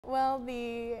Well,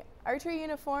 the archery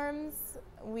uniforms,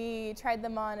 we tried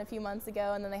them on a few months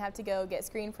ago, and then they have to go get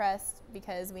screen pressed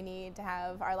because we need to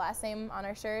have our last name on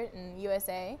our shirt in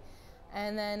USA.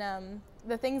 And then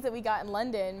the things that we got in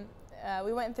London,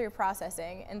 we went through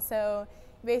processing. And so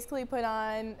basically put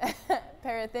on a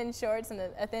pair of thin shorts and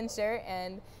a thin shirt,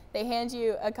 and they hand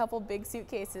you a couple big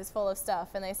suitcases full of stuff,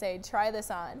 and they say, try this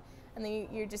on. And then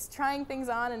you're just trying things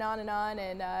on and on and on,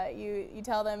 and you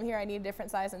tell them, here, I need a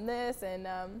different size than this, and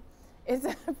it's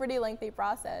a pretty lengthy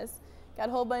process. Got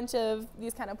a whole bunch of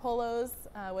these kind of polos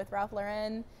with Ralph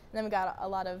Lauren, and then we got a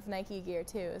lot of Nike gear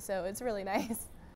too, so it's really nice.